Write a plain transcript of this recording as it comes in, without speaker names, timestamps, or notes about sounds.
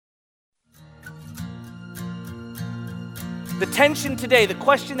The tension today, the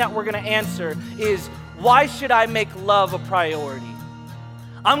question that we're going to answer is, why should I make love a priority?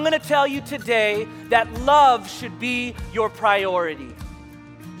 I'm going to tell you today that love should be your priority.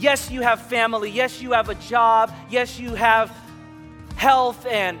 Yes, you have family. Yes, you have a job. Yes, you have health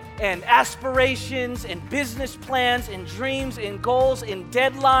and aspirations and business plans and dreams and goals and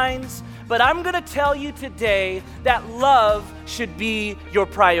deadlines. But I'm going to tell you today that love should be your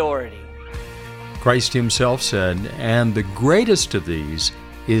priority. Christ himself said, and the greatest of these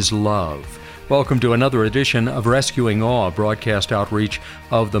is love. Welcome to another edition of Rescuing Awe, broadcast outreach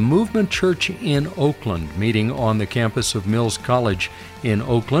of the Movement Church in Oakland, meeting on the campus of Mills College in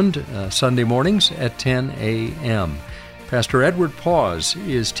Oakland, Sunday mornings at 10 a.m. Pastor Edward Pause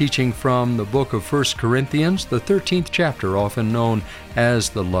is teaching from the book of 1 Corinthians, the 13th chapter, often known as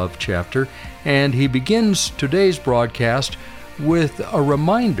the love chapter, and he begins today's broadcast with a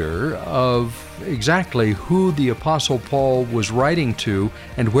reminder of exactly who the Apostle Paul was writing to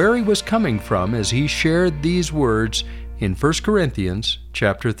and where he was coming from as he shared these words in 1 Corinthians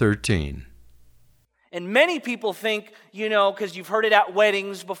chapter 13. And many people think, because you've heard it at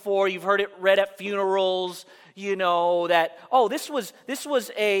weddings before, you've heard it read at funerals, that, this was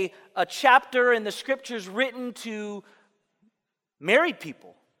a chapter in the scriptures written to married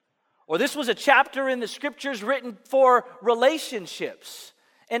people. Or this was a chapter in the scriptures written for relationships.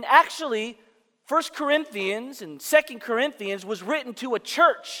 And actually, 1 Corinthians and 2 Corinthians was written to a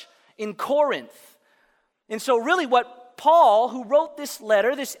church in Corinth. And so really what Paul, who wrote this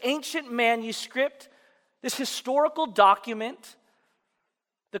letter, this ancient manuscript, this historical document,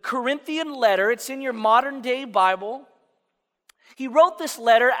 the Corinthian letter, it's in your modern day Bible, he wrote this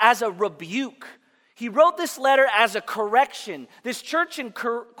letter as a rebuke. He wrote this letter as a correction. This church in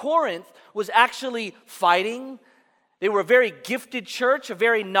Corinth was actually fighting. They were a very gifted church, a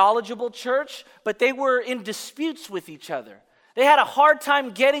very knowledgeable church, but they were in disputes with each other. They had a hard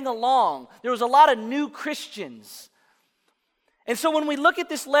time getting along. There was a lot of new Christians. And so when we look at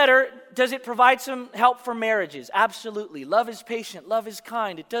this letter, does it provide some help for marriages? Absolutely. Love is patient. Love is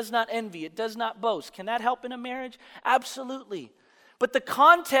kind. It does not envy. It does not boast. Can that help in a marriage? Absolutely. But the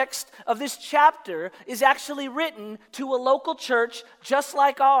context of this chapter is actually written to a local church just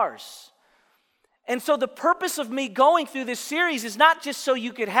like ours. And so the purpose of me going through this series is not just so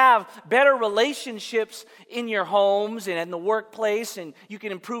you could have better relationships in your homes and in the workplace and you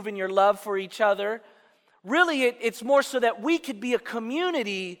can improve in your love for each other. Really, it's more so that we could be a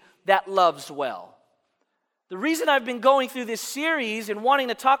community that loves well. The reason I've been going through this series and wanting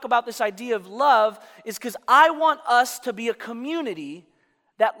to talk about this idea of love is because I want us to be a community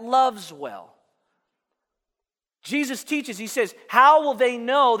that loves well. Jesus teaches, he says, how will they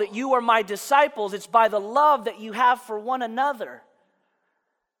know that you are my disciples? It's by the love that you have for one another.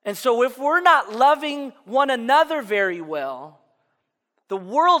 And so if we're not loving one another very well, the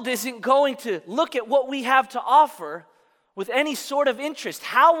world isn't going to look at what we have to offer with any sort of interest.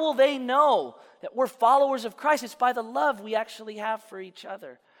 How will they know that we're followers of Christ? It's by the love we actually have for each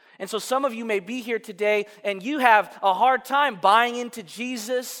other. And so some of you may be here today and you have a hard time buying into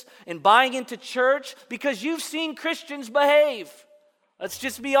Jesus and buying into church because you've seen Christians behave. Let's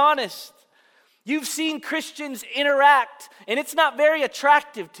just be honest. You've seen Christians interact and it's not very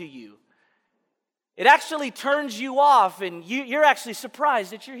attractive to you. It actually turns you off and you're actually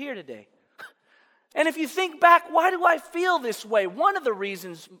surprised that you're here today. And if you think back, why do I feel this way? One of the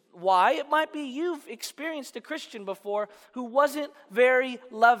reasons why, it might be you've experienced a Christian before who wasn't very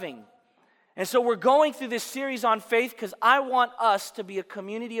loving. And so we're going through this series on faith because I want us to be a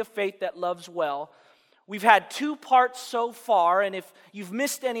community of faith that loves well. We've had 2 parts so far, and if you've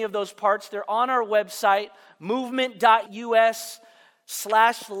missed any of those parts, they're on our website,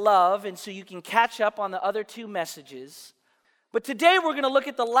 movement.us/love, and so you can catch up on the other 2 messages. But today we're going to look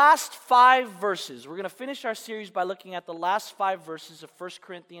at the last 5 verses. We're going to finish our series by looking at the last 5 verses of 1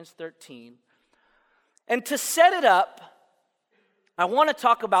 Corinthians 13. And to set it up, I want to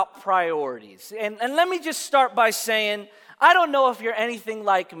talk about priorities. And let me just start by saying, I don't know if you're anything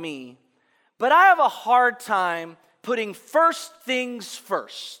like me, but I have a hard time putting first things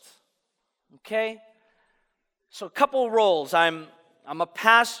first. Okay? So a couple roles. I'm a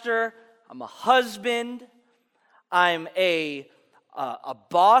pastor, I'm a husband, I'm a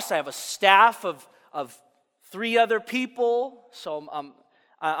boss. I have a staff of 3 other people. So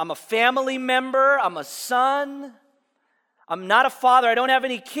I'm a family member. I'm a son. I'm not a father. I don't have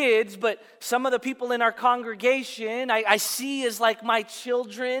any kids, but some of the people in our congregation I see as like my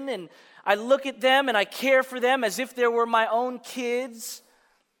children, and I look at them and I care for them as if they were my own kids.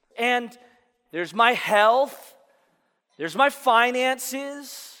 And there's my health. There's my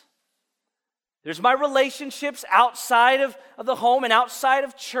finances. There's my relationships outside of the home and outside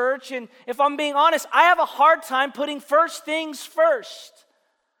of church. And if I'm being honest, I have a hard time putting first things first.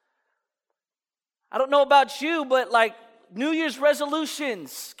 I don't know about you, but like New Year's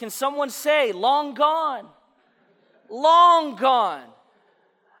resolutions, can someone say, long gone? Long gone.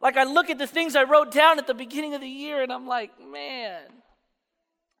 Like I look at the things I wrote down at the beginning of the year and I'm like, man.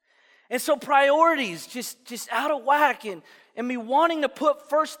 And so priorities just out of whack and me wanting to put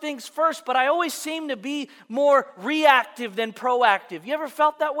first things first, but I always seem to be more reactive than proactive. You ever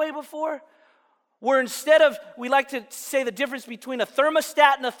felt that way before? Where instead of, we like to say the difference between a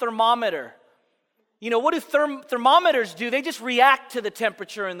thermostat and a thermometer. You know, what do thermometers do? They just react to the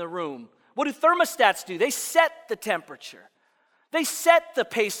temperature in the room. What do thermostats do? They set the temperature. They set the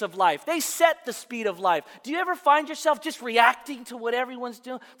pace of life. They set the speed of life. Do you ever find yourself just reacting to what everyone's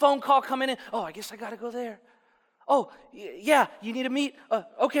doing? Phone call coming in. Oh, I guess I got to go there. Oh, yeah, you need to meet.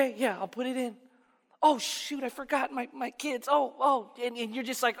 Okay, yeah, I'll put it in. Oh, shoot, I forgot my kids. And you're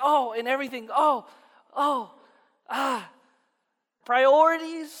just like, and everything.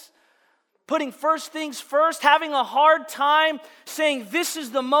 Priorities. Putting first things first, having a hard time saying this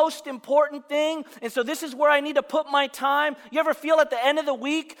is the most important thing, and so this is where I need to put my time. You ever feel at the end of the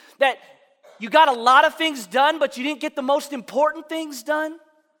week that you got a lot of things done, but you didn't get the most important things done?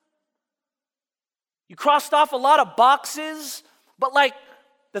 You crossed off a lot of boxes, but like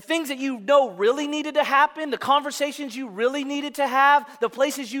the things that you know really needed to happen, the conversations you really needed to have, the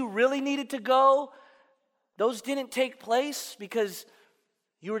places you really needed to go, those didn't take place because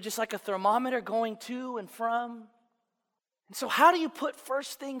you were just like a thermometer going to and from. And so how do you put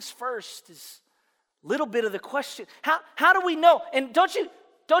first things first is a little bit of the question. How do we know? And don't you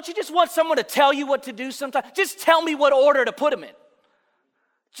just want someone to tell you what to do sometimes? Just tell me what order to put them in.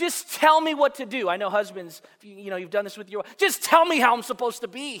 Just tell me what to do. I know husbands, you've done this with your wife. Just tell me how I'm supposed to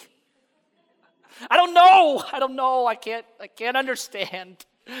be. I don't know. I can't understand.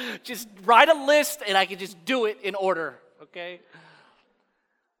 Just write a list and I can just do it in order, okay?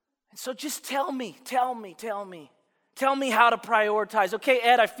 And so just tell me how to prioritize. Okay,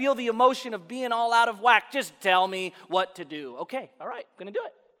 Ed, I feel the emotion of being all out of whack. Just tell me what to do. Okay, all right, I'm going to do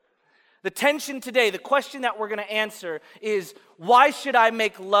it. The tension today, the question that we're going to answer is, why should I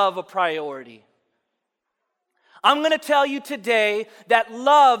make love a priority? I'm going to tell you today that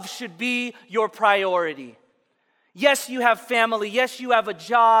love should be your priority. Yes, you have family. Yes, you have a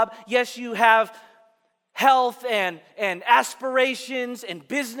job. Yes, you have health and aspirations and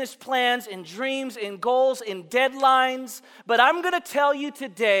business plans and dreams and goals and deadlines. But I'm going to tell you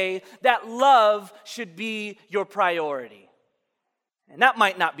today that love should be your priority. And that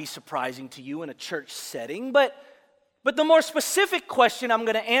might not be surprising to you in a church setting, but the more specific question I'm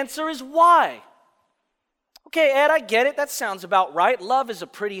going to answer is why? Okay, Ed, I get it. That sounds about right. Love is a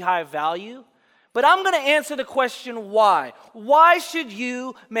pretty high value. But I'm going to answer the question why. Why should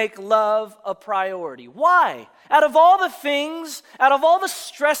you make love a priority? Why? Out of all the things, out of all the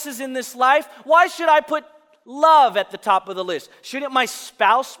stresses in this life, why should I put love at the top of the list? Shouldn't my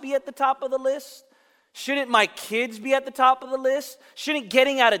spouse be at the top of the list? Shouldn't my kids be at the top of the list? Shouldn't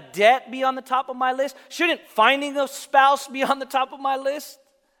getting out of debt be on the top of my list? Shouldn't finding a spouse be on the top of my list?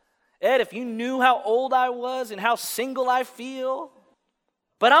 Ed, if you knew how old I was and how single I feel.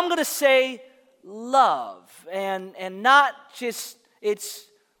 But I'm going to say love and not just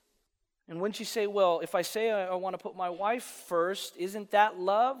and wouldn't you say, well, if I say I want to put my wife first, isn't that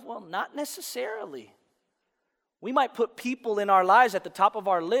love? Well, not necessarily. We might put people in our lives at the top of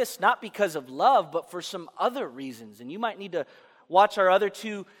our list, not because of love, but for some other reasons. And you might need to watch our other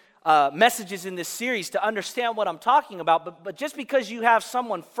two messages in this series to understand what I'm talking about. But just because you have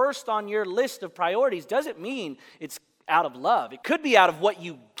someone first on your list of priorities doesn't mean it's out of love. It could be out of what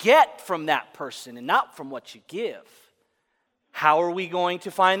you get from that person and not from what you give. How are we going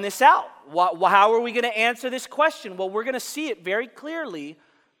to find this out? How are we going to answer this question? Well, we're going to see it very clearly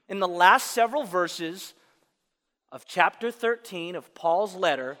in the last several verses of chapter 13 of Paul's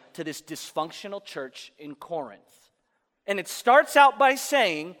letter to this dysfunctional church in Corinth. And it starts out by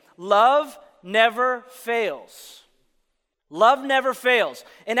saying, love never fails. Love never fails.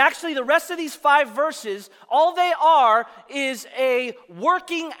 And actually, the rest of these 5 verses, all they are is a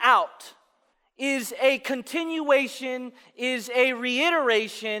working out, is a continuation, is a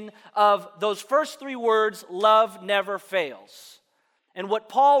reiteration of those first 3 words, love never fails. And what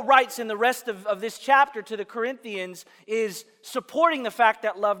Paul writes in the rest of this chapter to the Corinthians is supporting the fact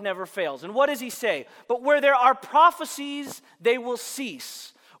that love never fails. And what does he say? But where there are prophecies, they will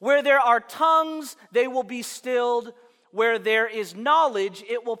cease. Where there are tongues, they will be stilled. Where there is knowledge,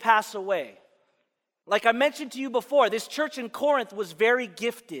 it will pass away. Like I mentioned to you before, this church in Corinth was very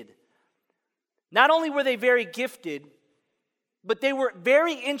gifted. Not only were they very gifted, but they were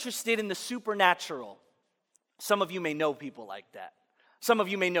very interested in the supernatural. Some of you may know people like that. Some of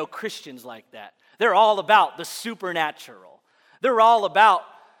you may know Christians like that. They're all about the supernatural. They're all about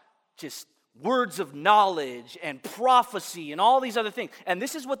just words of knowledge and prophecy and all these other things. And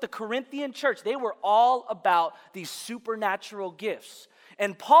this is what the Corinthian church, they were all about these supernatural gifts.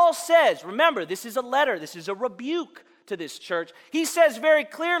 And Paul says, remember, this is a letter, this is a rebuke to this church. He says very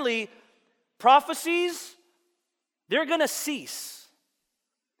clearly, prophecies, they're going to cease.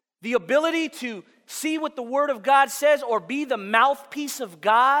 The ability to see what the Word of God says or be the mouthpiece of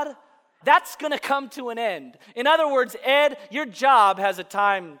God, that's going to come to an end. In other words, Ed, your job has a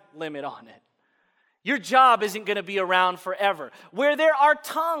time limit on it. Your job isn't going to be around forever. Where there are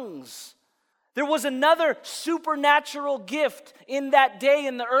tongues, there was another supernatural gift in that day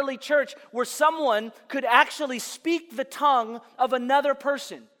in the early church where someone could actually speak the tongue of another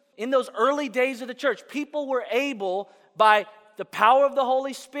person. In those early days of the church, people were able, by the power of the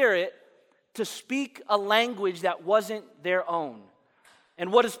Holy Spirit, to speak a language that wasn't their own.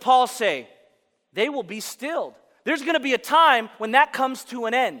 And what does Paul say? They will be stilled. There's going to be a time when that comes to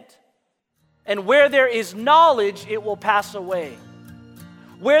an end. And where there is knowledge, it will pass away.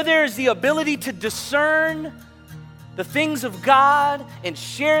 Where there is the ability to discern the things of God and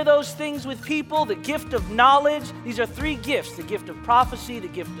share those things with people, the gift of knowledge. These are three gifts: the gift of prophecy, the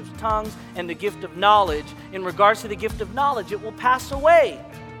gift of tongues, and the gift of knowledge. In regards to the gift of knowledge, it will pass away.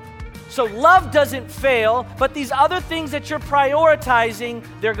 So love doesn't fail, but these other things that you're prioritizing,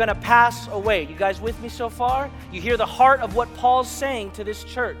 they're going to pass away. You guys with me so far? You hear the heart of what Paul's saying to this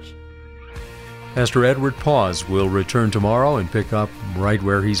church. Pastor Edward Pause will return tomorrow and pick up right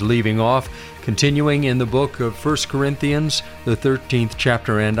where he's leaving off, continuing in the book of 1 Corinthians, the 13th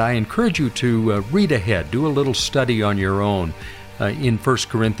chapter. And I encourage you to read ahead, do a little study on your own. In 1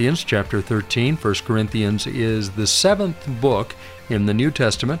 Corinthians chapter 13, 1 Corinthians is the seventh book in the New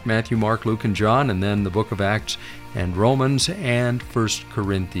Testament: Matthew, Mark, Luke, and John, and then the book of Acts and Romans and 1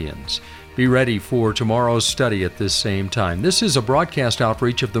 Corinthians. Be ready for tomorrow's study at this same time. This is a broadcast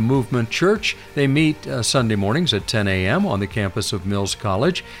outreach of the Movement Church. They meet Sunday mornings at 10 a.m. on the campus of Mills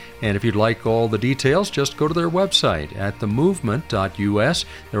College. And if you'd like all the details, just go to their website at themovement.us.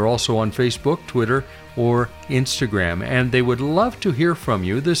 They're also on Facebook, Twitter, or Instagram, and they would love to hear from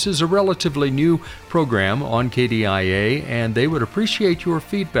you. This is a relatively new program on KDIA, and they would appreciate your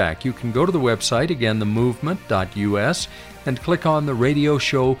feedback. You can go to the website, again, themovement.us, and click on the radio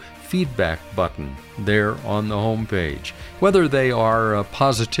show feedback button there on the home page. Whether they are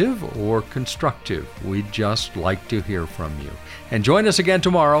positive or constructive, we'd just like to hear from you. And join us again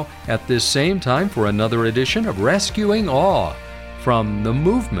tomorrow at this same time for another edition of Rescuing Awe from the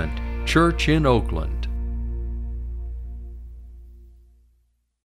Movement Church in Oakland.